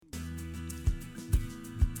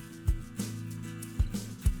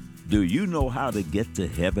Do you know how to get to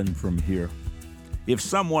heaven from here? If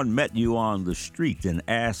someone met you on the street and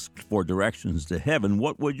asked for directions to heaven,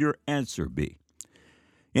 what would your answer be?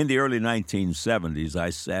 In the early 1970s, I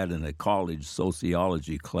sat in a college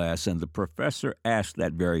sociology class, and the professor asked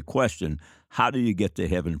that very question, how do you get to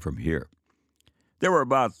heaven from here? There were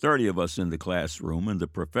about 30 of us in the classroom, and the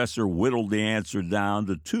professor whittled the answer down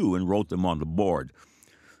to 2 and wrote them on the board.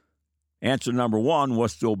 Answer number 1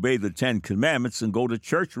 was to obey the 10 Commandments and go to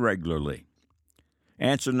church regularly.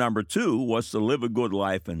 Answer number 2 was to live a good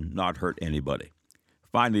life and not hurt anybody.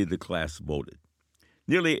 Finally, the class voted.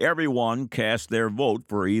 Nearly everyone cast their vote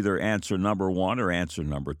for either answer number 1 or answer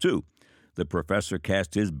number 2. The professor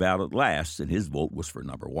cast his ballot last, and his vote was for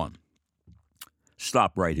number 1.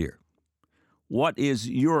 Stop right here. What is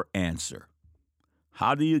your answer?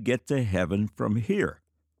 How do you get to heaven from here?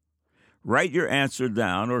 Write your answer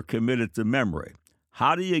down or commit it to memory.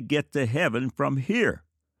 How do you get to heaven from here?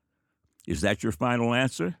 Is that your final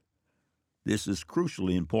answer? This is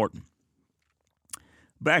crucially important.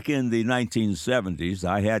 Back in the 1970s,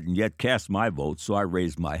 I hadn't yet cast my vote, so I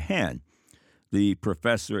raised my hand. The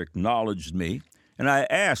professor acknowledged me, and I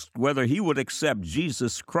asked whether he would accept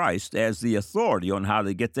Jesus Christ as the authority on how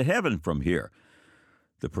to get to heaven from here.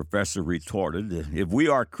 The professor retorted, if we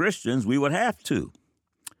are Christians, we would have to.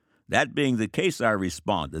 That being the case, I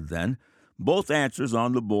responded then, both answers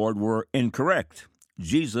on the board were incorrect.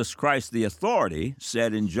 Jesus Christ, the authority,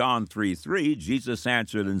 said in John 3:3, Jesus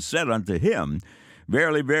answered and said unto him,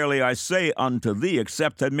 Verily, verily, I say unto thee,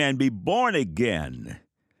 except a man be born again,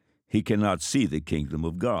 he cannot see the kingdom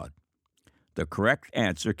of God. The correct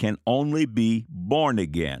answer can only be born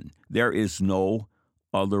again. There is no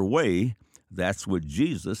other way. That's what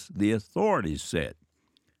Jesus, the authority, said.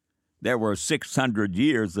 There were 600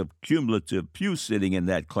 years of cumulative pew sitting in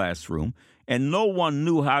that classroom, and no one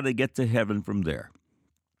knew how to get to heaven from there.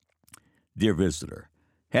 Dear visitor,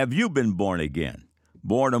 have you been born again?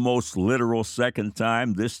 Born a most literal second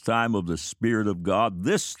time, this time of the Spirit of God,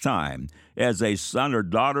 this time as a son or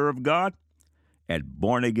daughter of God? At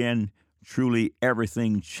born again, truly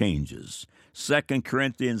everything changes. 2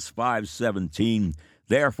 Corinthians 5:17,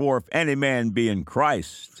 Therefore, if any man be in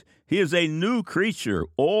Christ, he is a new creature.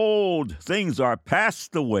 Old things are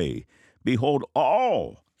passed away. Behold,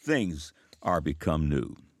 all things are become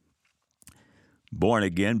new. Born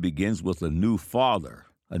again begins with a new father,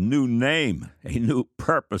 a new name, a new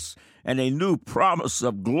purpose, and a new promise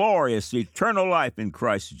of glorious eternal life in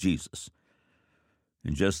Christ Jesus.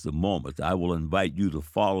 In just a moment, I will invite you to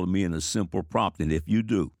follow me in a simple prompt, and if you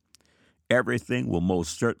do, everything will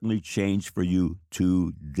most certainly change for you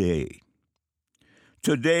today.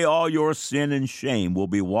 Today, all your sin and shame will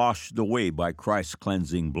be washed away by Christ's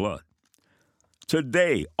cleansing blood.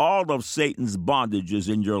 Today, all of Satan's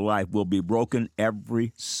bondages in your life will be broken,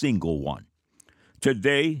 every single one.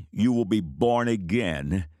 Today, you will be born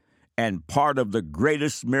again, and part of the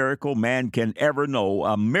greatest miracle man can ever know,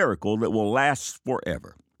 a miracle that will last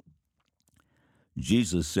forever.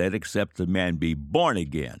 Jesus said, except a man be born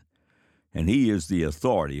again, and he is the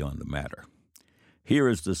authority on the matter. Here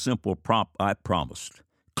is the simple prompt I promised.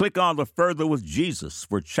 Click on the Further with Jesus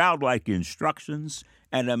for childlike instructions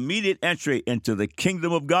and immediate entry into the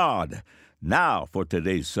kingdom of God. Now for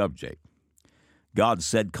today's subject. God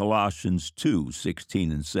said, Colossians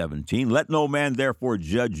 2:16 and 17, Let no man therefore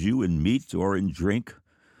judge you in meat or in drink,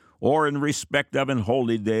 or in respect of an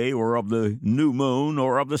holy day, or of the new moon,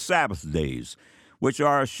 or of the Sabbath days, which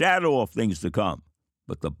are a shadow of things to come,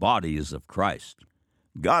 but the body is of Christ.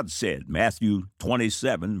 God said, Matthew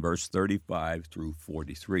 27, verse 35 through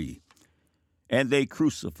 43, And they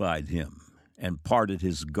crucified him, and parted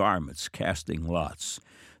his garments, casting lots,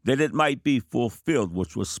 that it might be fulfilled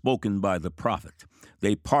which was spoken by the prophet.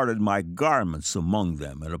 They parted my garments among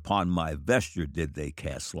them, and upon my vesture did they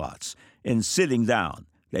cast lots. And sitting down,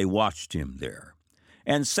 they watched him there.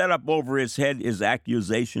 And set up over his head his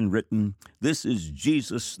accusation written, This is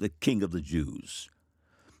Jesus, the King of the Jews.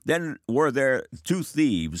 Then were there 2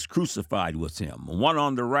 thieves crucified with him, one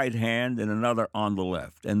on the right hand and another on the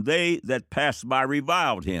left. And they that passed by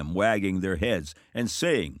reviled him, wagging their heads, and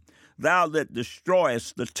saying, Thou that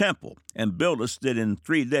destroyest the temple, and buildest it in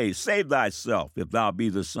 3 days, save thyself, if thou be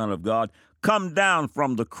the Son of God. Come down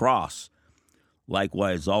from the cross.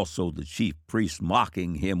 Likewise also the chief priests,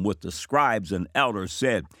 mocking him with the scribes and elders,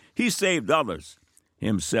 said, He saved others,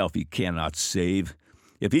 himself he cannot save.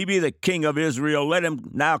 If he be the King of Israel, let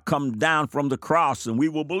him now come down from the cross, and we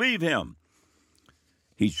will believe him.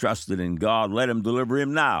 He trusted in God. Let him deliver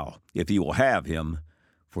him now, if he will have him.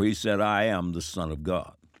 For he said, I am the Son of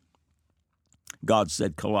God. God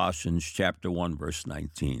said, Colossians chapter 1, verse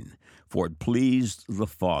 19, "For it pleased the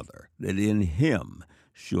Father that in him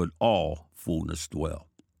should all fullness dwell."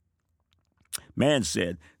 Man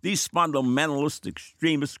said, these fundamentalist,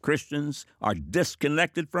 extremist Christians are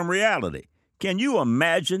disconnected from reality. Can you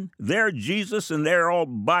imagine their Jesus and their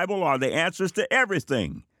old Bible are the answers to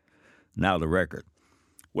everything? Now the record.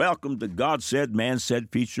 Welcome to God Said, Man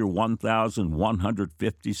Said feature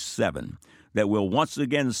 1157 that will once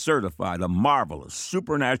again certify the marvelous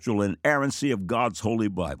supernatural inerrancy of God's Holy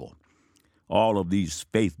Bible. All of these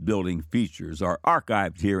faith-building features are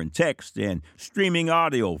archived here in text and streaming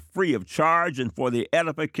audio free of charge and for the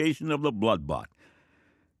edification of the blood-bought.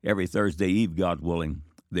 Every Thursday Eve, God willing,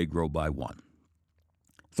 they grow by one.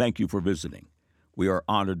 Thank you for visiting. We are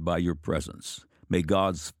honored by your presence. May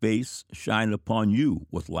God's face shine upon you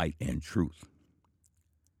with light and truth.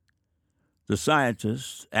 The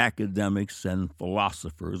scientists, academics, and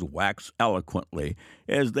philosophers wax eloquently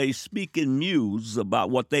as they speak and muse about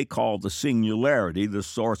what they call the singularity, the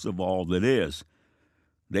source of all that is.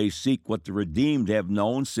 They seek what the redeemed have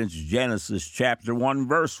known since Genesis chapter 1,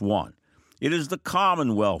 verse 1. It is the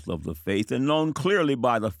commonwealth of the faith and known clearly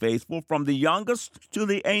by the faithful from the youngest to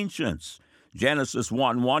the ancients. Genesis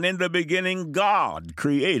 1:1, "In the beginning God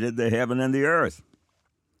created the heaven and the earth."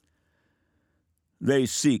 They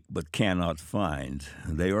seek but cannot find.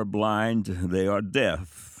 They are blind, they are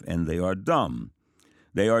deaf, and they are dumb.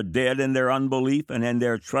 They are dead in their unbelief and in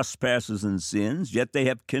their trespasses and sins, yet they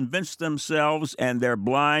have convinced themselves and their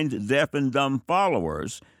blind, deaf, and dumb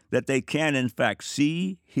followers that they can in fact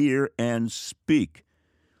see, hear, and speak.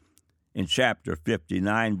 In chapter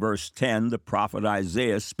 59, verse 10, the prophet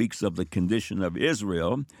Isaiah speaks of the condition of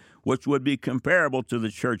Israel, which would be comparable to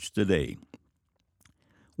the church today.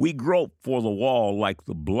 We grope for the wall like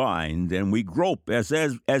the blind, and we grope as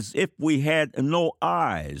if we had no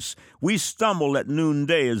eyes. We stumble at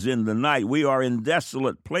noonday as in the night. We are in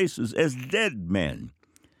desolate places as dead men.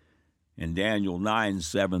 In Daniel 9,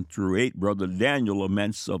 7 through 8, Brother Daniel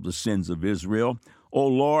laments of the sins of Israel. "O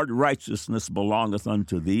Lord, righteousness belongeth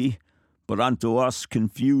unto thee, but unto us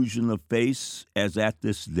confusion of face as at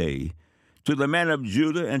this day. To the men of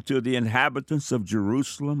Judah and to the inhabitants of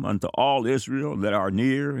Jerusalem, unto all Israel that are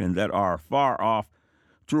near and that are far off,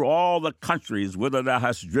 through all the countries whither thou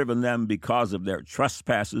hast driven them because of their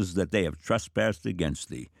trespasses that they have trespassed against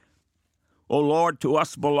thee. O Lord, to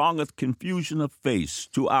us belongeth confusion of face,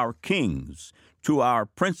 to our kings, to our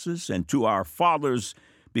princes, and to our fathers,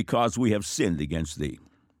 because we have sinned against thee."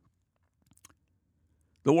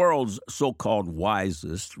 The world's so-called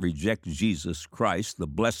wisest reject Jesus Christ, the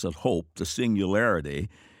blessed hope, the singularity,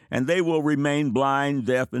 and they will remain blind,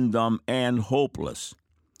 deaf, and dumb, and hopeless.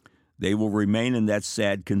 They will remain in that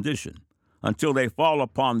sad condition until they fall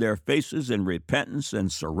upon their faces in repentance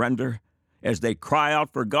and surrender as they cry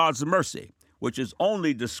out for God's mercy, which is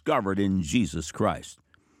only discovered in Jesus Christ.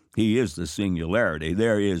 He is the singularity.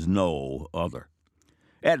 There is no other.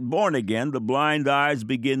 At born again, the blind eyes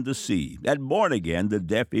begin to see. At born again, the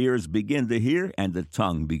deaf ears begin to hear, and the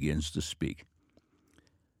tongue begins to speak.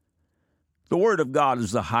 The Word of God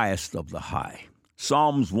is the highest of the high.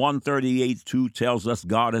 Psalms 138:2 tells us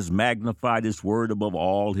God has magnified His Word above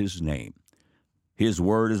all His name. His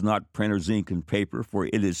Word is not printer's ink and paper, for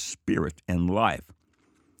it is spirit and life.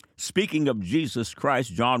 Speaking of Jesus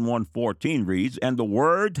Christ, John 1:14 reads, "And the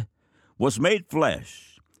Word was made flesh,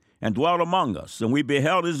 and dwelt among us, and we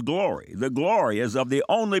beheld his glory. The glory is of the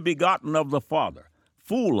only begotten of the Father,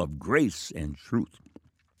 full of grace and truth."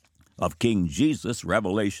 Of King Jesus,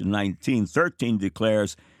 Revelation 19:13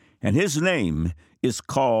 declares, "And his name is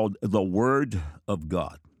called the Word of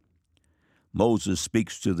God." Moses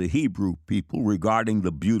speaks to the Hebrew people regarding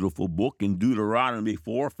the beautiful book in Deuteronomy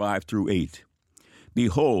 4:5 through 8.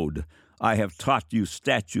 "Behold, I have taught you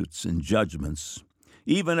statutes and judgments,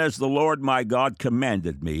 even as the Lord my God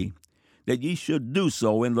commanded me, that ye should do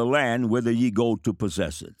so in the land whither ye go to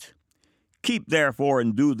possess it. Keep therefore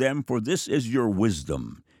and do them, for this is your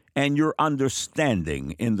wisdom and your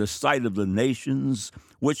understanding in the sight of the nations,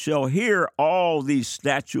 which shall hear all these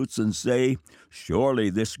statutes and say, Surely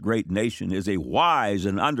this great nation is a wise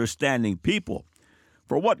and understanding people.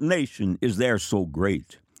 For what nation is there so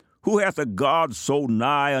great? Who hath a God so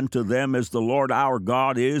nigh unto them as the Lord our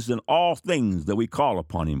God is in all things that we call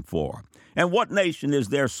upon him for? And what nation is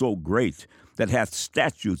there so great that hath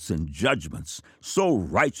statutes and judgments so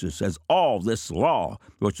righteous as all this law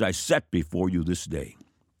which I set before you this day?"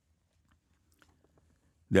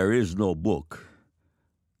 There is no book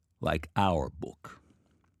like our book.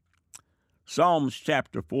 Psalms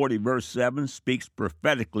chapter 40, verse 7 speaks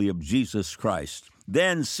prophetically of Jesus Christ.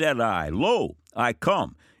 "Then said I, Lo, I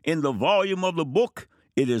come. In the volume of the book,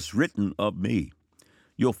 it is written of me.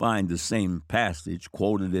 You'll find the same passage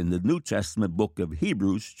quoted in the New Testament book of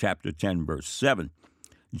Hebrews, chapter 10, verse 7.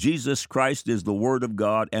 Jesus Christ is the Word of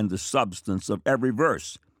God and the substance of every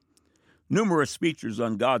verse. Numerous features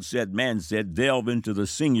on God Said, Man Said delve into the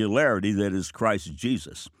singularity that is Christ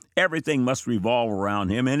Jesus. Everything must revolve around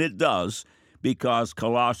him, and it does, because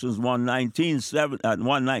Colossians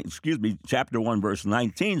chapter 1, verse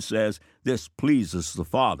 19 says, this pleases the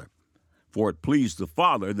Father. For it pleased the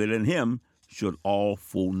Father that in him should all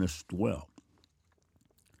fullness dwell.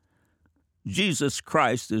 Jesus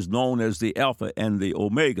Christ is known as the Alpha and the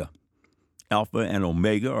Omega. Alpha and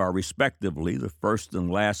Omega are respectively the first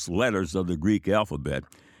and last letters of the Greek alphabet,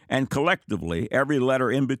 and collectively every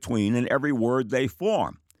letter in between and every word they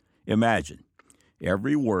form. Imagine,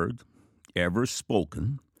 every word ever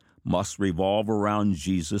spoken must revolve around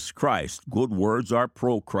Jesus Christ. Good words are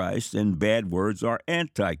pro-Christ and bad words are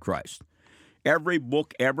anti-Christ. Every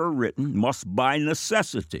book ever written must by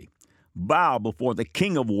necessity bow before the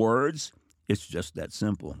King of words. It's just that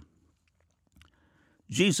simple.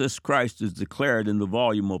 Jesus Christ is declared in the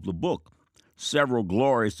volume of the book. Several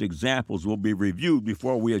glorious examples will be reviewed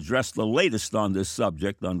before we address the latest on this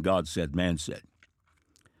subject on God Said, Man Said.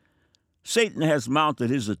 Satan has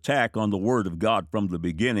mounted his attack on the Word of God from the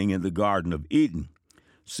beginning in the Garden of Eden.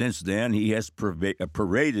 Since then, he has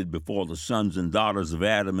paraded before the sons and daughters of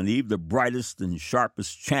Adam and Eve, the brightest and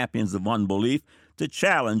sharpest champions of unbelief, to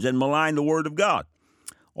challenge and malign the Word of God.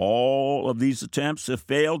 All of these attempts have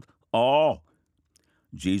failed. All.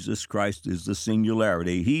 Jesus Christ is the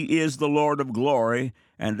singularity. He is the Lord of glory,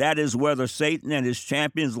 and that is whether Satan and his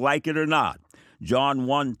champions like it or not. John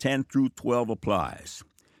 1:10 through 12 applies.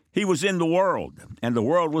 He was in the world, and the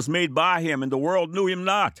world was made by him, and the world knew him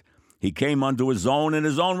not. He came unto his own, and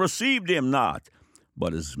his own received him not.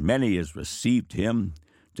 But as many as received him,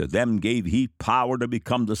 to them gave he power to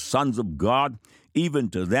become the sons of God, even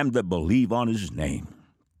to them that believe on his name.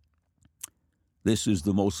 This is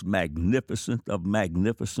the most magnificent of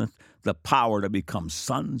magnificent, the power to become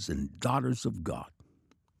sons and daughters of God.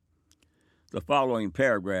 The following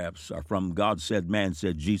paragraphs are from God Said, Man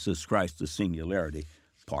Said, Jesus Christ, the Singularity,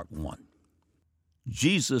 Part 1.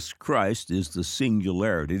 Jesus Christ is the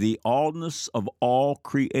singularity, the allness of all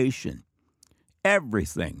creation.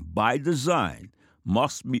 Everything, by design,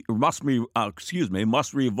 must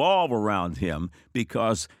revolve around him,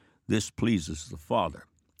 because this pleases the Father.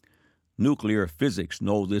 Nuclear physics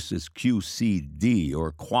know this as QCD,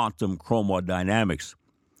 or quantum chromodynamics.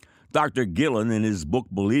 Dr. Gillen, in his book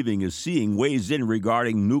Believing is Seeing, weighs in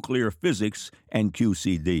regarding nuclear physics and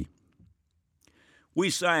QCD. We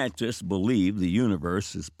scientists believe the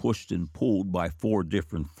universe is pushed and pulled by 4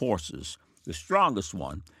 different forces. The strongest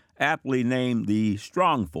one, aptly named the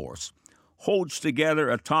strong force, holds together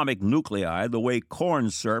atomic nuclei the way corn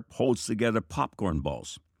syrup holds together popcorn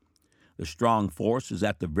balls. The strong force is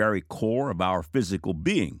at the very core of our physical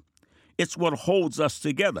being. It's what holds us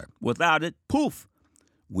together. Without it, poof,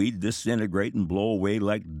 we'd disintegrate and blow away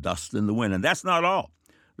like dust in the wind. And that's not all.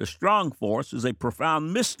 The strong force is a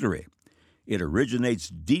profound mystery. It originates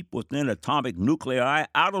deep within atomic nuclei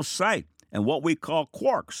out of sight, and what we call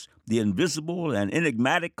quarks, the invisible and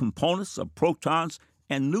enigmatic components of protons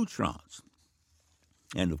and neutrons.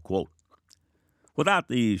 End of quote. Without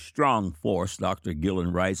the strong force, Dr.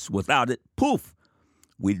 Gillen writes, without it, poof,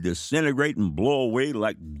 we disintegrate and blow away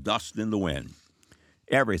like dust in the wind.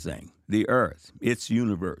 Everything, the earth, its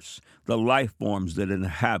universe, the life forms that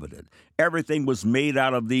inhabit it, everything was made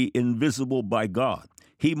out of the invisible by God.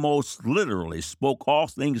 He most literally spoke all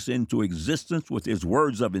things into existence with his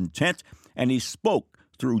words of intent, and he spoke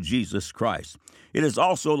through Jesus Christ. It is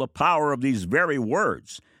also the power of these very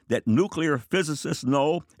words that nuclear physicists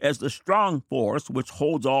know as the strong force which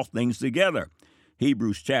holds all things together.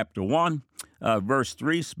 Hebrews chapter 1, verse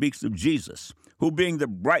 3 speaks of Jesus, who being the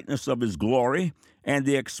brightness of his glory and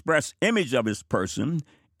the express image of his person,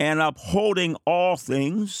 and upholding all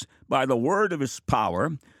things by the word of his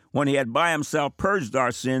power, when he had by himself purged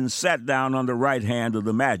our sins, sat down on the right hand of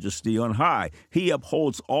the majesty on high. He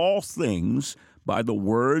upholds all things by the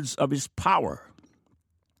words of his power.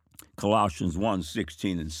 Colossians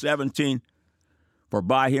 1:16 and 17, for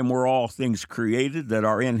by him were all things created that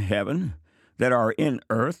are in heaven, that are in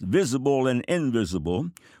earth, visible and invisible,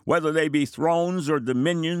 whether they be thrones or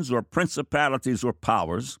dominions or principalities or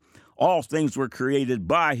powers. All things were created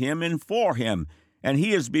by him and for him, and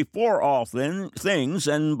he is before all things,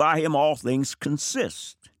 and by him all things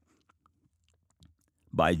consist.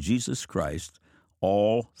 By Jesus Christ,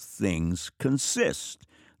 all things consist.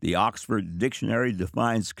 The Oxford Dictionary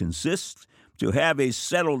defines consist to have a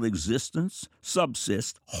settled existence,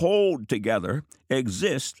 subsist, hold together,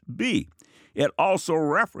 exist, be. It also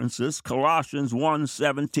references Colossians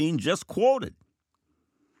 1:17 just quoted.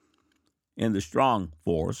 In the strong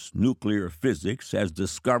force, nuclear physics has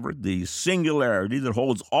discovered the singularity that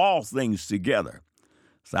holds all things together.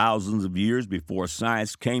 Thousands of years before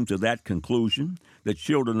science came to that conclusion, the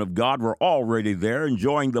children of God were already there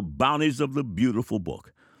enjoying the bounties of the beautiful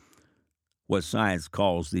book. What science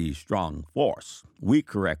calls the strong force, we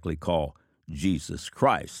correctly call Jesus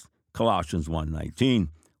Christ. Colossians 1:19,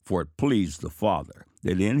 for it pleased the Father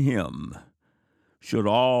that in him should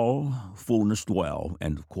all fullness dwell,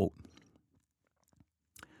 end of quote.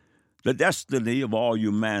 The destiny of all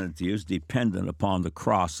humanity is dependent upon the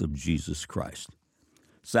cross of Jesus Christ.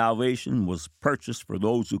 Salvation was purchased for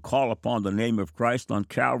those who call upon the name of Christ on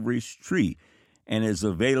Calvary's tree and is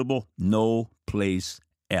available no place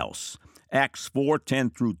else. Acts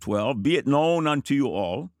 4:10-12, be it known unto you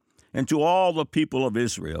all, and to all the people of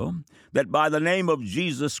Israel, that by the name of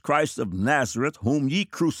Jesus Christ of Nazareth, whom ye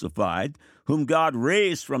crucified, whom God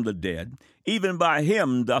raised from the dead, even by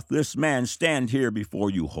him doth this man stand here before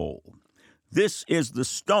you whole. This is the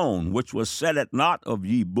stone which was set at naught of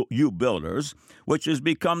you builders, which is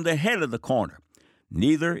become the head of the corner.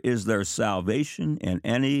 Neither is there salvation in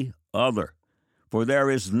any other. For there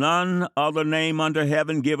is none other name under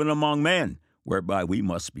heaven given among men, whereby we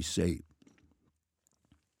must be saved.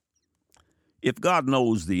 If God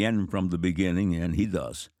knows the end from the beginning, and he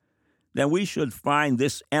does, then we should find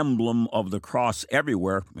this emblem of the cross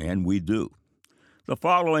everywhere, and we do. The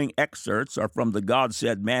following excerpts are from the God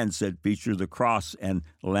Said, Man Said feature, The Cross and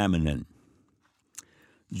Laminin.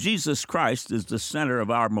 Jesus Christ is the center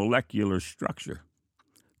of our molecular structure.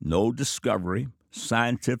 No discovery,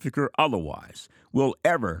 scientific or otherwise, will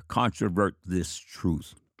ever controvert this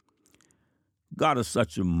truth. God is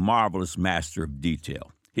such a marvelous master of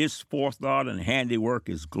detail. His forethought and handiwork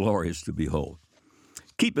is glorious to behold.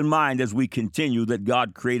 Keep in mind as we continue that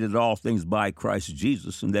God created all things by Christ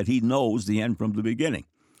Jesus and that he knows the end from the beginning.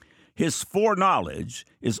 His foreknowledge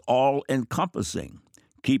is all-encompassing.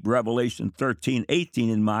 Keep Revelation 13:18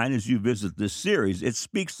 in mind as you visit this series. It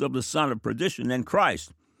speaks of the son of perdition and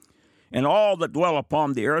Christ. And all that dwell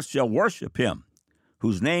upon the earth shall worship him,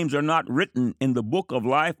 whose names are not written in the book of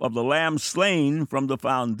life of the Lamb slain from the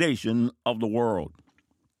foundation of the world.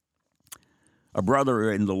 A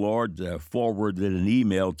brother in the Lord forwarded an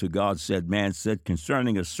email to God Said, Man Said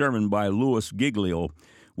concerning a sermon by Louis Giglio,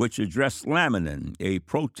 which addressed laminin, a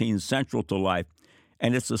protein central to life,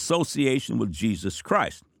 and its association with Jesus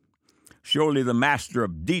Christ. Surely the master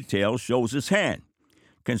of detail shows his hand.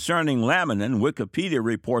 Concerning laminin, Wikipedia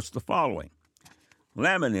reports the following.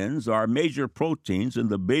 Laminins are major proteins in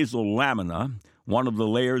the basal lamina, one of the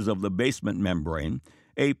layers of the basement membrane,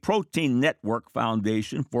 a protein network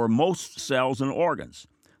foundation for most cells and organs.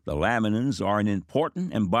 The laminins are an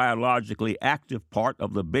important and biologically active part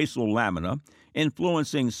of the basal lamina,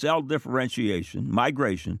 influencing cell differentiation,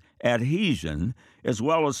 migration, adhesion, as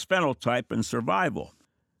well as phenotype and survival.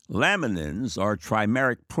 Laminins are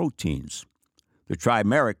trimeric proteins. The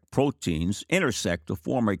trimeric proteins intersect to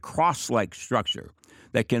form a cross-like structure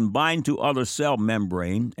that can bind to other cell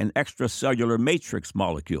membrane and extracellular matrix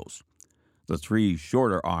molecules. The three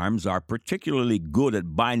shorter arms are particularly good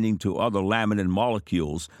at binding to other laminin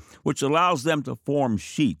molecules, which allows them to form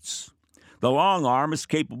sheets. The long arm is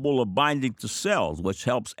capable of binding to cells, which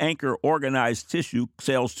helps anchor organized tissue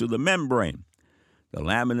cells to the membrane. The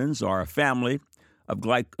laminins are a family of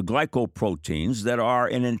glycoproteins that are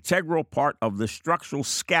an integral part of the structural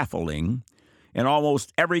scaffolding in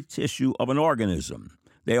almost every tissue of an organism.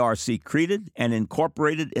 They are secreted and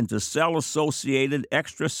incorporated into cell-associated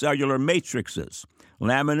extracellular matrices.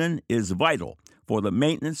 Laminin is vital for the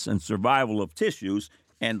maintenance and survival of tissues,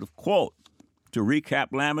 end of quote. To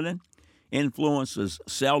recap, laminin influences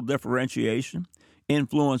cell differentiation,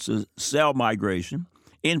 influences cell migration,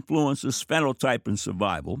 influences phenotype and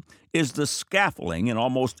survival, is the scaffolding in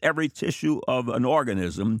almost every tissue of an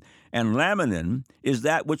organism, and laminin is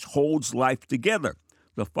that which holds life together.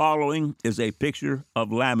 The following is a picture of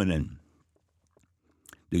laminin.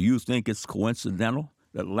 Do you think it's coincidental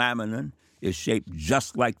that laminin is shaped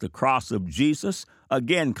just like the cross of Jesus?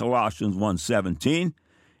 Again, Colossians 1:17,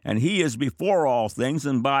 and he is before all things,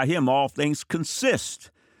 and by him all things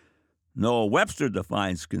consist. Noah Webster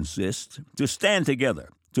defines consist, to stand together,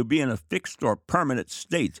 to be in a fixed or permanent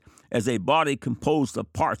state, as a body composed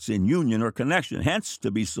of parts in union or connection, hence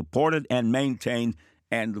to be supported and maintained,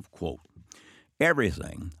 end of quote.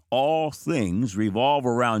 Everything, all things revolve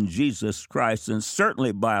around Jesus Christ, and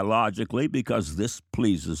certainly biologically, because this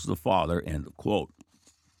pleases the Father, end of quote.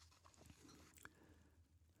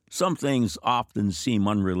 Some things often seem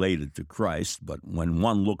unrelated to Christ, but when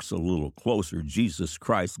one looks a little closer, Jesus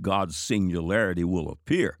Christ, God's singularity, will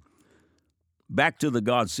appear. Back to the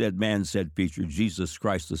God said, man said feature, Jesus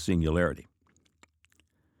Christ, the singularity.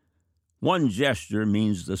 One gesture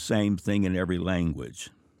means the same thing in every language.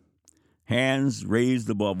 Hands raised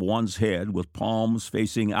above one's head with palms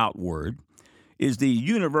facing outward is the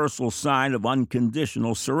universal sign of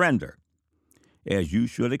unconditional surrender. As you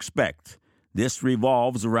should expect, this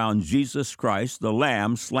revolves around Jesus Christ, the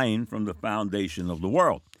Lamb slain from the foundation of the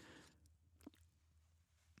world.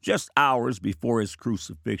 Just hours before his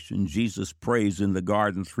crucifixion, Jesus prays in the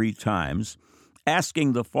garden 3 times,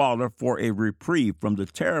 asking the Father for a reprieve from the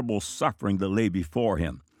terrible suffering that lay before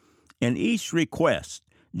him. In each request,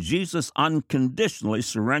 Jesus unconditionally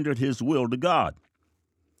surrendered his will to God.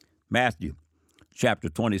 Matthew chapter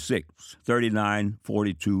 26, 39,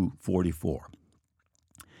 42, 44.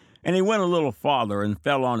 And he went a little farther and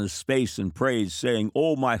fell on his face and prayed, saying,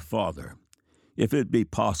 O my Father, if it be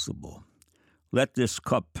possible, let this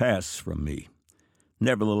cup pass from me.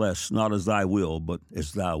 Nevertheless, not as I will, but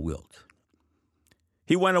as thou wilt.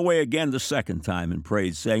 He went away again the second time and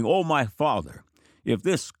prayed, saying, O my Father, if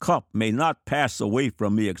this cup may not pass away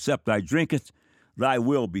from me except I drink it, thy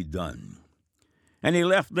will be done. And he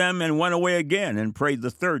left them and went away again and prayed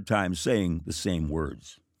the third time, saying the same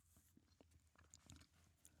words.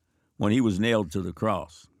 When he was nailed to the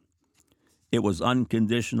cross, it was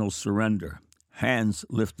unconditional surrender, hands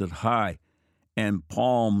lifted high and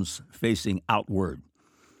palms facing outward.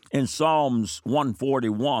 In Psalms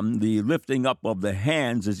 141, the lifting up of the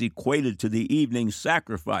hands is equated to the evening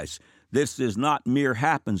sacrifice. This is not mere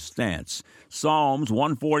happenstance. Psalms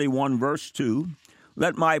 141, verse 2,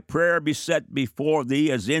 let my prayer be set before thee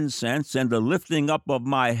as incense, and the lifting up of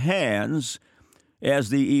my hands as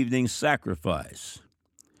the evening sacrifice.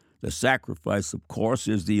 The sacrifice, of course,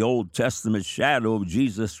 is the Old Testament shadow of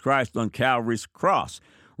Jesus Christ on Calvary's cross.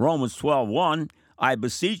 Romans 12:1, I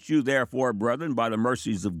beseech you, therefore, brethren, by the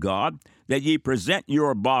mercies of God, that ye present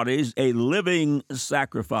your bodies a living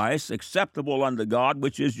sacrifice, acceptable unto God,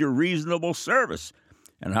 which is your reasonable service.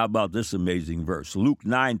 And how about this amazing verse? Luke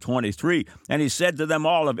 9:23, and he said to them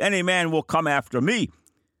all, if any man will come after me,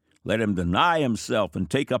 let him deny himself and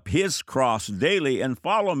take up his cross daily and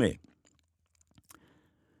follow me.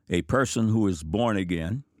 A person who is born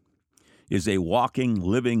again is a walking,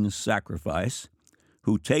 living sacrifice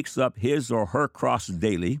who takes up his or her cross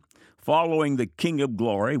daily, following the King of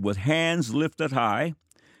Glory with hands lifted high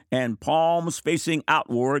and palms facing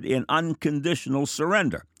outward in unconditional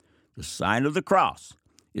surrender. The sign of the cross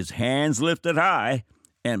is hands lifted high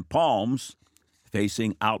and palms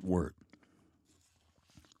facing outward.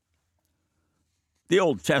 The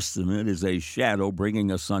Old Testament is a shadow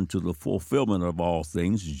bringing us unto the fulfillment of all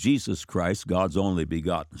things, Jesus Christ, God's only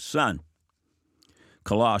begotten Son.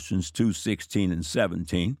 Colossians 2:16 and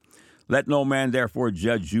 17, let no man therefore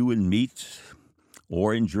judge you in meat,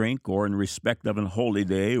 or in drink, or in respect of an holy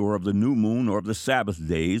day, or of the new moon, or of the Sabbath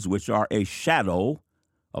days, which are a shadow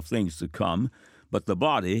of things to come, but the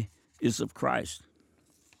body is of Christ.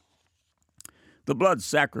 The blood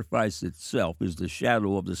sacrifice itself is the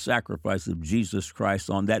shadow of the sacrifice of Jesus Christ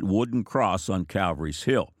on that wooden cross on Calvary's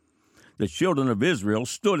hill. The children of Israel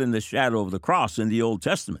stood in the shadow of the cross in the Old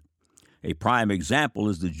Testament. A prime example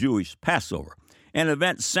is the Jewish Passover, an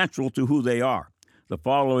event central to who they are. The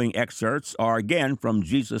following excerpts are again from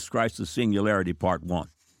Jesus Christ, the Singularity, Part 1.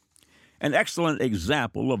 An excellent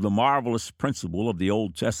example of the marvelous principle of the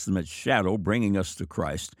Old Testament shadow bringing us to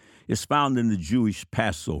Christ is found in the Jewish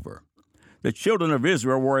Passover. The children of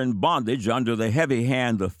Israel were in bondage under the heavy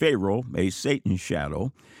hand of Pharaoh, a Satan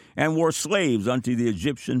shadow, and were slaves unto the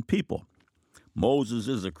Egyptian people. Moses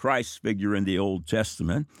is a Christ figure in the Old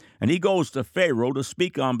Testament, and he goes to Pharaoh to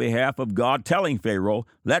speak on behalf of God, telling Pharaoh,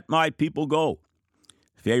 let my people go.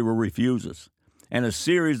 Pharaoh refuses, and a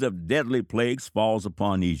series of deadly plagues falls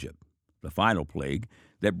upon Egypt. The final plague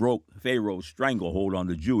that broke Pharaoh's stranglehold on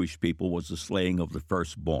the Jewish people was the slaying of the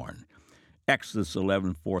firstborn. Exodus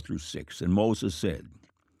 11:4-6, and Moses said,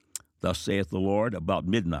 thus saith the Lord, about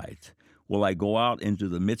midnight will I go out into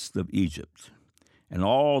the midst of Egypt, and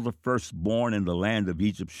all the firstborn in the land of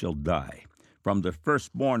Egypt shall die, from the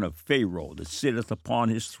firstborn of Pharaoh that sitteth upon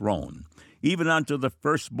his throne, even unto the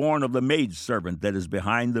firstborn of the maidservant that is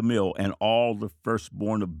behind the mill, and all the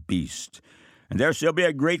firstborn of beast. And there shall be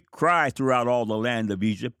a great cry throughout all the land of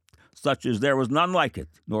Egypt, such as there was none like it,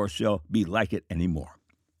 nor shall be like it any more.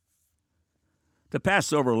 The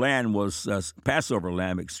Passover lamb was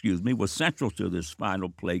central to this final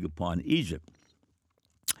plague upon Egypt.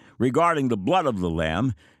 Regarding the blood of the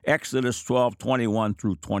lamb, Exodus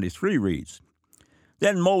 12:21-23 reads,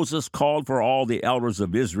 Then Moses called for all the elders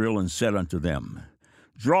of Israel and said unto them,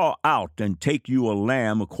 Draw out and take you a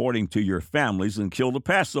lamb according to your families, and kill the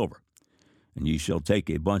Passover. And ye shall take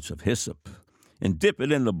a bunch of hyssop, and dip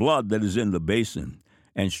it in the blood that is in the basin,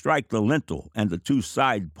 and strike the lintel and the 2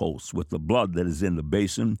 side posts with the blood that is in the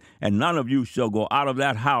basin, and none of you shall go out of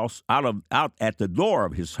that house, out at the door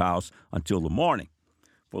of his house until the morning.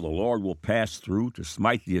 For the Lord will pass through to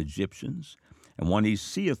smite the Egyptians, and when he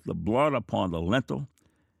seeth the blood upon the lintel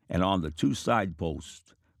and on the 2 side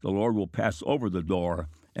posts, the Lord will pass over the door,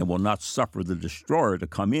 and will not suffer the destroyer to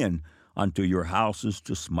come in unto your houses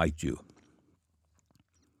to smite you.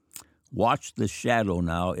 Watch the shadow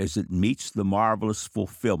now as it meets the marvelous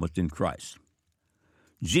fulfillment in Christ.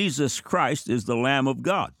 Jesus Christ is the Lamb of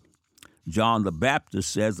God. John the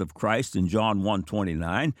Baptist says of Christ in John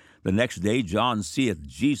 1:29, the next day John seeth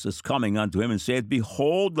Jesus coming unto him, and saith,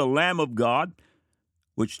 Behold the Lamb of God,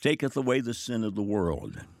 which taketh away the sin of the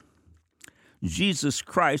world. Jesus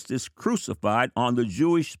Christ is crucified on the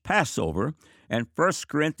Jewish Passover, and 1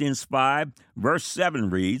 Corinthians 5, verse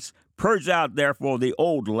 7 reads, Purge out therefore the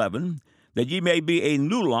old leaven, that ye may be a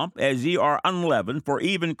new lump, as ye are unleavened, for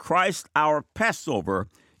even Christ our Passover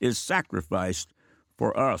is sacrificed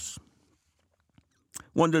for us.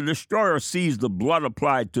 When the destroyer sees the blood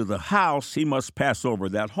applied to the house, he must pass over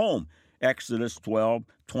that home. Exodus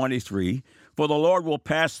 12:23, For the Lord will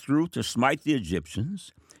pass through to smite the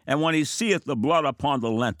Egyptians, and when he seeth the blood upon the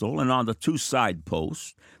lintel and on the 2 side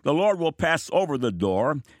posts, the Lord will pass over the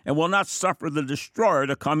door, and will not suffer the destroyer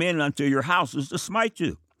to come in unto your houses to smite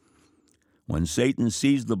you. When Satan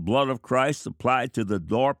sees the blood of Christ applied to the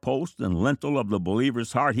doorpost and lintel of the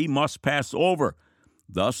believer's heart, he must pass over.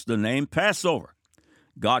 Thus the name Passover.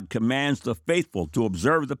 God commands the faithful to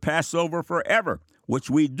observe the Passover forever, which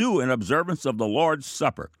we do in observance of the Lord's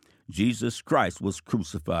Supper. Jesus Christ was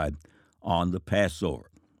crucified on the Passover.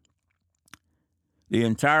 The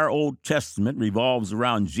entire Old Testament revolves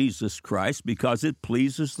around Jesus Christ because it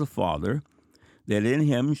pleases the Father that in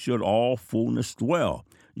him should all fullness dwell.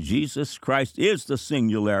 Jesus Christ is the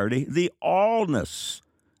singularity, the allness,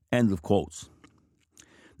 end of quotes.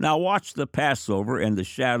 Now watch the Passover and the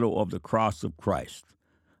shadow of the cross of Christ,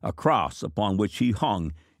 a cross upon which he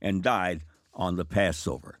hung and died on the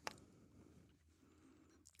Passover.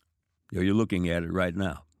 There you're looking at it right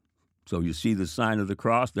now. So you see the sign of the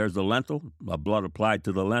cross. There's the lintel, the blood applied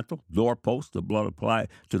to the lintel, doorpost, the blood applied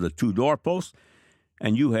to the 2 doorposts,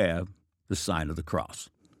 and you have the sign of the cross.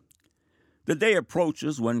 The day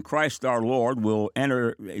approaches when Christ our Lord will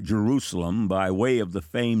enter Jerusalem by way of the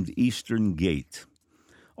famed Eastern Gate.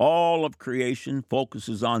 All of creation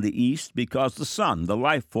focuses on the east because the sun, the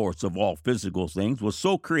life force of all physical things, was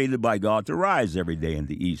so created by God to rise every day in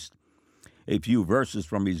the east. A few verses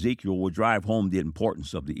from Ezekiel will drive home the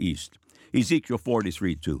importance of the east. Ezekiel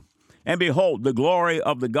 43:2. And behold, the glory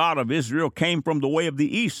of the God of Israel came from the way of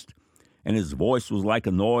the east, and his voice was like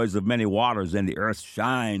a noise of many waters, and the earth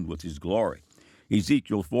shined with his glory.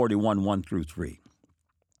 Ezekiel 41:1-3.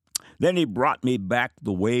 Then he brought me back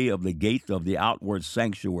the way of the gate of the outward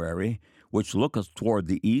sanctuary, which looketh toward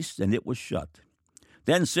the east, and it was shut.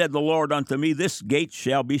 Then said the Lord unto me, This gate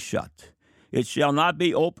shall be shut. It shall not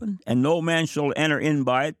be opened, and no man shall enter in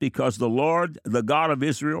by it, because the Lord, the God of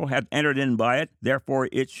Israel, hath entered in by it. Therefore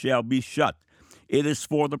it shall be shut. It is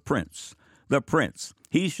for the prince. The prince,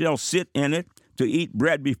 he shall sit in it to eat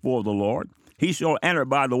bread before the Lord. He shall enter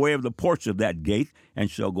by the way of the porch of that gate,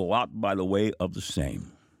 and shall go out by the way of the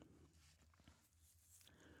same.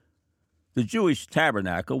 The Jewish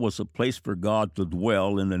tabernacle was a place for God to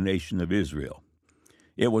dwell in the nation of Israel.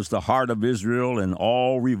 It was the heart of Israel, and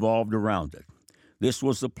all revolved around it. This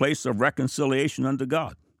was the place of reconciliation unto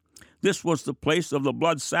God. This was the place of the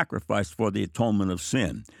blood sacrifice for the atonement of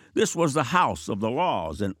sin. This was the house of the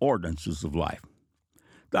laws and ordinances of life.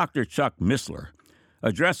 Dr. Chuck Missler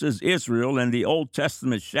addresses Israel and the Old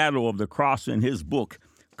Testament shadow of the cross in his book,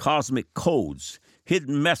 Cosmic Codes,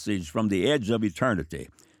 Hidden Message from the Edge of Eternity.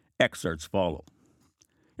 Excerpts follow.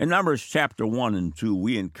 In Numbers chapter 1 and 2,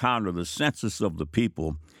 we encounter the census of the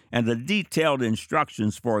people and the detailed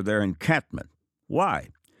instructions for their encampment. Why?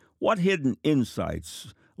 What hidden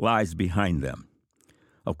insights lies behind them?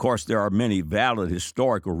 Of course, there are many valid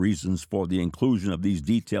historical reasons for the inclusion of these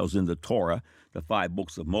details in the Torah, the 5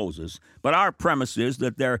 books of Moses, but our premise is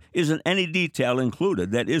that there isn't any detail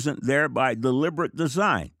included that isn't there by deliberate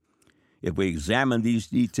design. If we examine these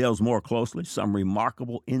details more closely, some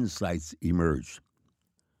remarkable insights emerge.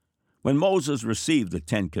 When Moses received the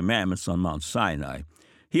 10 Commandments on Mount Sinai,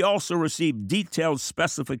 he also received detailed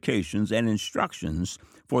specifications and instructions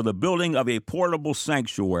for the building of a portable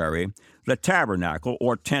sanctuary, the tabernacle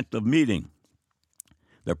or tent of meeting.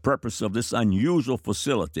 The purpose of this unusual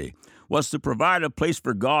facility was to provide a place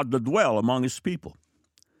for God to dwell among his people.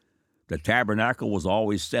 The tabernacle was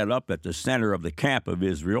always set up at the center of the camp of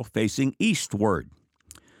Israel, facing eastward.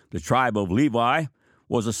 The tribe of Levi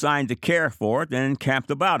was assigned to care for it and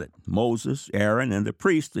encamped about it. Moses, Aaron, and the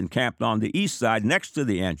priests encamped on the east side next to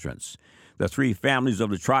the entrance. The three families of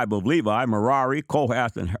the tribe of Levi, Merari,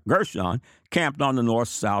 Kohath, and Gershon, camped on the north,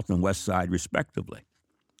 south, and west side, respectively.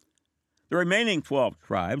 The remaining 12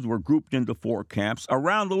 tribes were grouped into 4 camps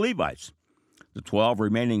around the Levites. The 12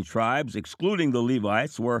 remaining tribes, excluding the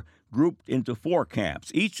Levites, were grouped into 4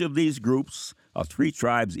 camps. Each of these groups, of 3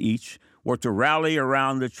 tribes each, were to rally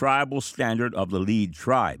around the tribal standard of the lead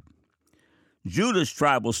tribe. Judah's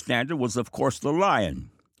tribal standard was, of course, the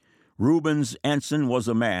lion. Reuben's ensign was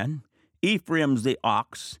a man. Ephraim's the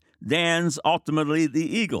ox. Dan's ultimately the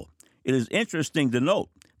eagle. It is interesting to note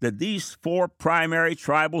that these 4 primary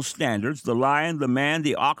tribal standards, the lion, the man,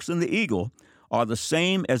 the ox, and the eagle, are the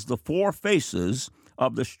same as the 4 faces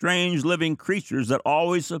of the strange living creatures that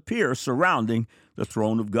always appear surrounding the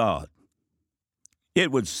throne of God.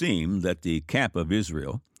 It would seem that the camp of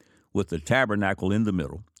Israel, with the tabernacle in the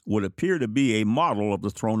middle, would appear to be a model of the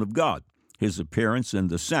throne of God. His appearance in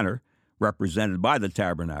the center, represented by the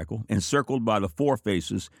tabernacle, encircled by the 4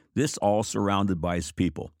 faces, this all surrounded by his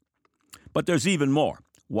people. But there's even more.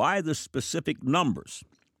 Why the specific numbers?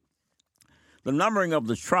 The numbering of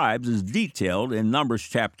the tribes is detailed in Numbers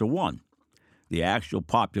chapter 1. The actual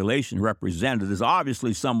population represented is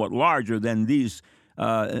obviously somewhat larger than these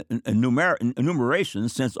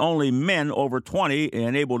enumerations, since only men over 20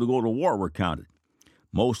 and able to go to war were counted.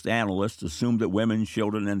 Most analysts assumed that women,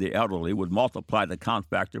 children, and the elderly would multiply the count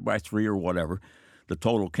factor by 3 or whatever. The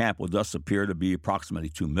total camp would thus appear to be approximately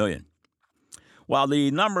 2 million. While the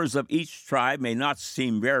numbers of each tribe may not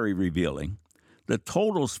seem very revealing, the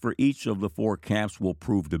totals for each of the 4 camps will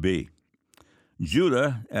prove to be.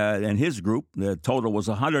 Judah and his group, the total was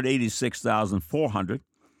 186,400.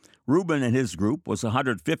 Reuben and his group was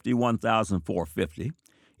 151,450.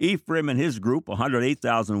 Ephraim and his group,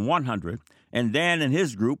 108,100. And Dan and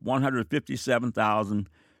his group,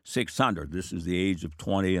 157,600. This is the age of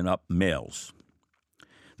 20 and up males.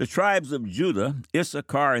 The tribes of Judah,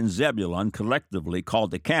 Issachar, and Zebulun, collectively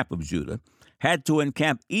called the camp of Judah, had to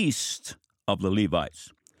encamp east of the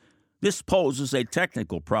Levites. This poses a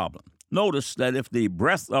technical problem. Notice that if the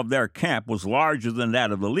breadth of their camp was larger than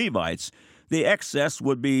that of the Levites, the excess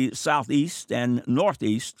would be southeast and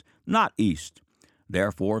northeast, not east.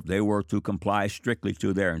 Therefore, if they were to comply strictly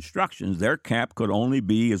to their instructions, their camp could only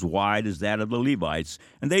be as wide as that of the Levites,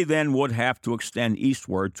 and they then would have to extend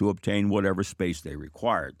eastward to obtain whatever space they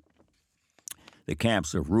required. The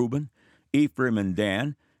camps of Reuben, Ephraim, and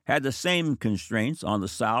Dan had the same constraints on the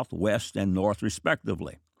south, west, and north,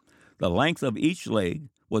 respectively. The length of each leg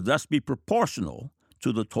would thus be proportional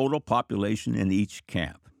to the total population in each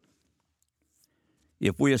camp.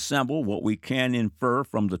 If we assemble what we can infer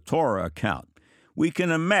from the Torah account, we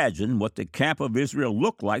can imagine what the camp of Israel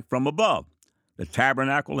looked like from above. The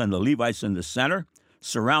tabernacle and the Levites in the center,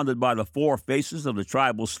 surrounded by the 4 faces of the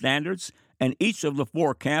tribal standards, and each of the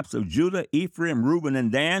 4 camps of Judah, Ephraim, Reuben,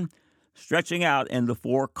 and Dan, stretching out in the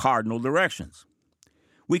 4 cardinal directions.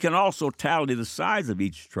 We can also tally the size of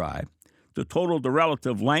each tribe, to total the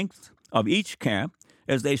relative length of each camp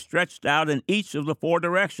as they stretched out in each of the 4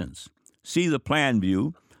 directions. See the plan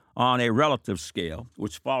view on a relative scale,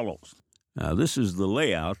 which follows. Now, this is the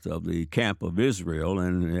layout of the camp of Israel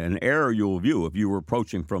in an aerial view. If you were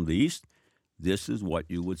approaching from the east, this is what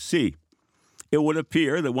you would see. It would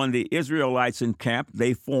appear that when the Israelites encamped,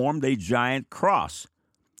 they formed a giant cross.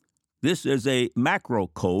 This is a macro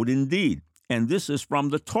code indeed, and this is from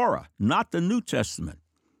the Torah, not the New Testament.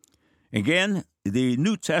 Again, the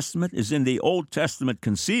New Testament is in the Old Testament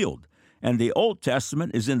concealed, and the Old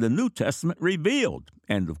Testament is in the New Testament revealed.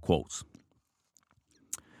 End of quotes.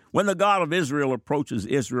 When the God of Israel approaches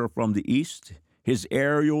Israel from the east, his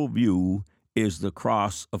aerial view is the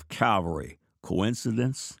cross of Calvary.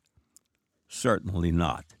 Coincidence? Certainly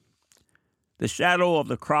not. The shadow of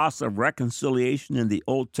the cross of reconciliation in the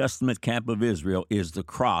Old Testament camp of Israel is the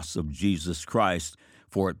cross of Jesus Christ,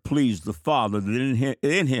 for it pleased the Father that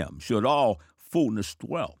in him should all fullness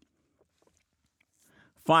dwell.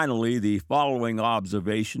 Finally, the following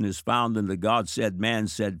observation is found in the God Said, Man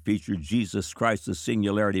Said feature, Jesus Christ, the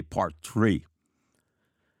Singularity, Part 3.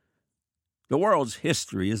 The world's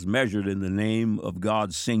history is measured in the name of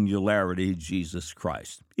God's singularity, Jesus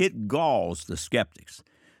Christ. It galls the skeptics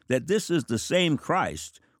that this is the same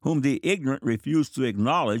Christ whom the ignorant refuse to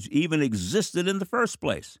acknowledge even existed in the first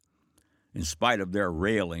place. In spite of their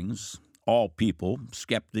railings, all people,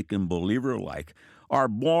 skeptic and believer alike, are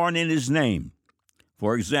born in his name.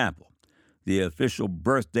 For example, the official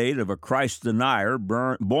birth date of a Christ denier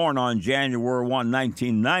born on January 1,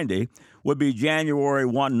 1990 would be January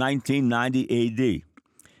 1, 1990 A.D.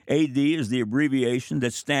 A.D. is the abbreviation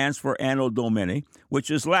that stands for Anno Domini, which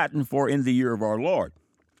is Latin for in the year of our Lord.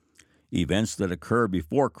 Events that occur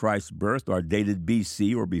before Christ's birth are dated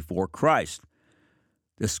B.C. or before Christ.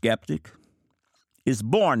 The skeptic is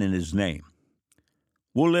born in his name,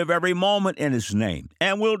 will live every moment in his name,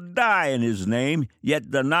 and will die in his name,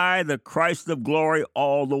 yet deny the Christ of glory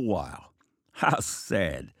all the while. How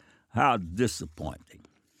sad, how disappointing.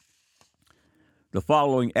 The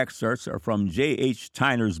following excerpts are from J.H.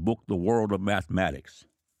 Tyner's book, The World of Mathematics.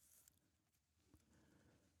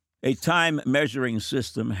 A time-measuring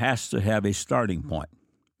system has to have a starting point.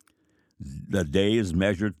 The day is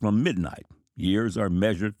measured from midnight. Years are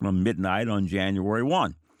measured from midnight on January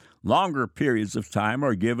 1. Longer periods of time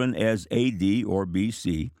are given as A.D. or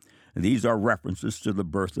B.C., and these are references to the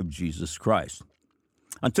birth of Jesus Christ.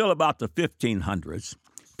 Until about the 1500s,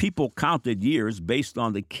 people counted years based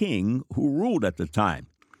on the king who ruled at the time.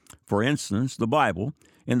 For instance, the Bible,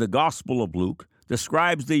 in the Gospel of Luke,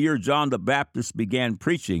 describes the year John the Baptist began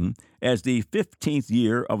preaching as the 15th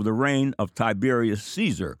year of the reign of Tiberius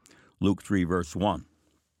Caesar, Luke 3, verse 1.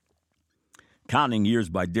 Counting years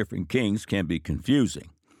by different kings can be confusing.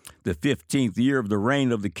 The 15th year of the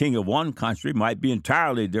reign of the king of one country might be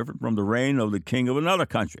entirely different from the reign of the king of another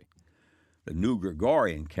country. The new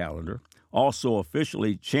Gregorian calendar also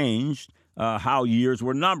officially changed how years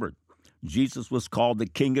were numbered. Jesus was called the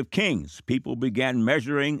King of Kings. People began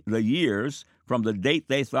measuring the years from the date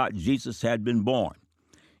they thought Jesus had been born.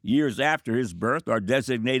 Years after his birth are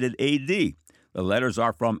designated A.D. The letters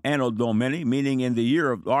are from Anno Domini, meaning in the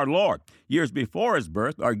year of our Lord. Years before his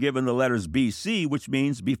birth are given the letters B.C., which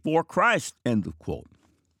means before Christ, end of quote.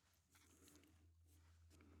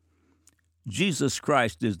 Jesus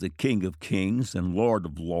Christ is the King of Kings and Lord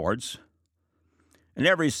of Lords, and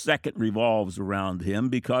every second revolves around him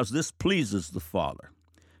because this pleases the Father.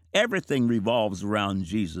 Everything revolves around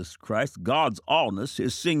Jesus Christ, God's allness,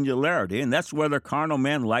 his singularity, and that's whether carnal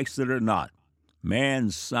man likes it or not.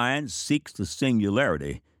 Man's science seeks the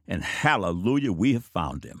singularity, and hallelujah, we have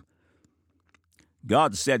found him.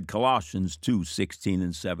 God said, Colossians 2:16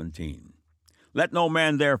 and 17, "Let no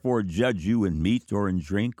man therefore judge you in meat or in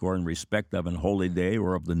drink or in respect of an holy day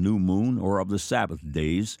or of the new moon or of the Sabbath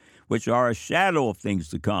days, which are a shadow of things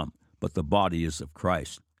to come, but the body is of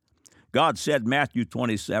Christ." God said, Matthew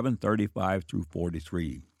 27:35 through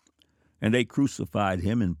 43, "And they crucified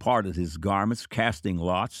him and parted his garments, casting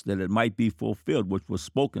lots, that it might be fulfilled which was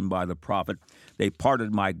spoken by the prophet. They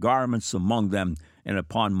parted my garments among them, and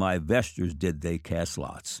upon my vestures did they cast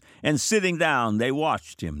lots. And sitting down, they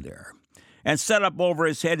watched him there, and set up over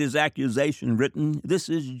his head his accusation written, This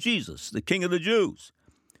is Jesus, the King of the Jews.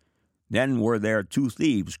 Then were there two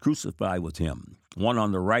thieves crucified with him, one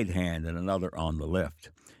on the right hand and another on the left.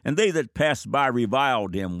 And they that passed by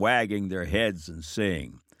reviled him, wagging their heads and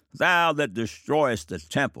saying, Thou that destroyest the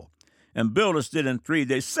temple, and buildest it in 3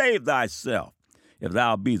 days, save thyself. If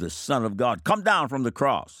thou be the Son of God, come down from the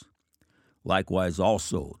cross. Likewise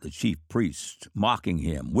also the chief priests, mocking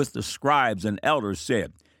him, with the scribes and elders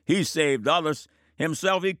said, He saved others,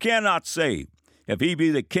 himself he cannot save. If he be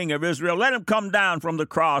the King of Israel, let him come down from the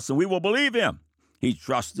cross, and we will believe him. He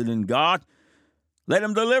trusted in God. Let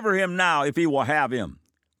him deliver him now, if he will have him.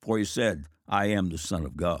 For he said, I am the Son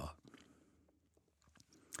of God.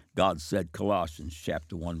 God said, Colossians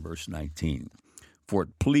chapter 1, verse 19, For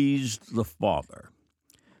it pleased the Father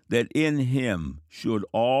that in him should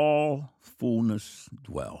all fullness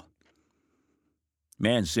dwell.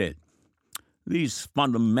 Man said, these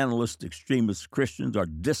fundamentalist extremist Christians are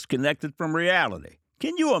disconnected from reality.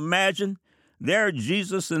 Can you imagine? Their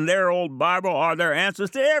Jesus and their old Bible are their answers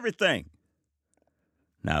to everything.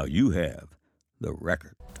 Now you have the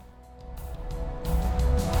record.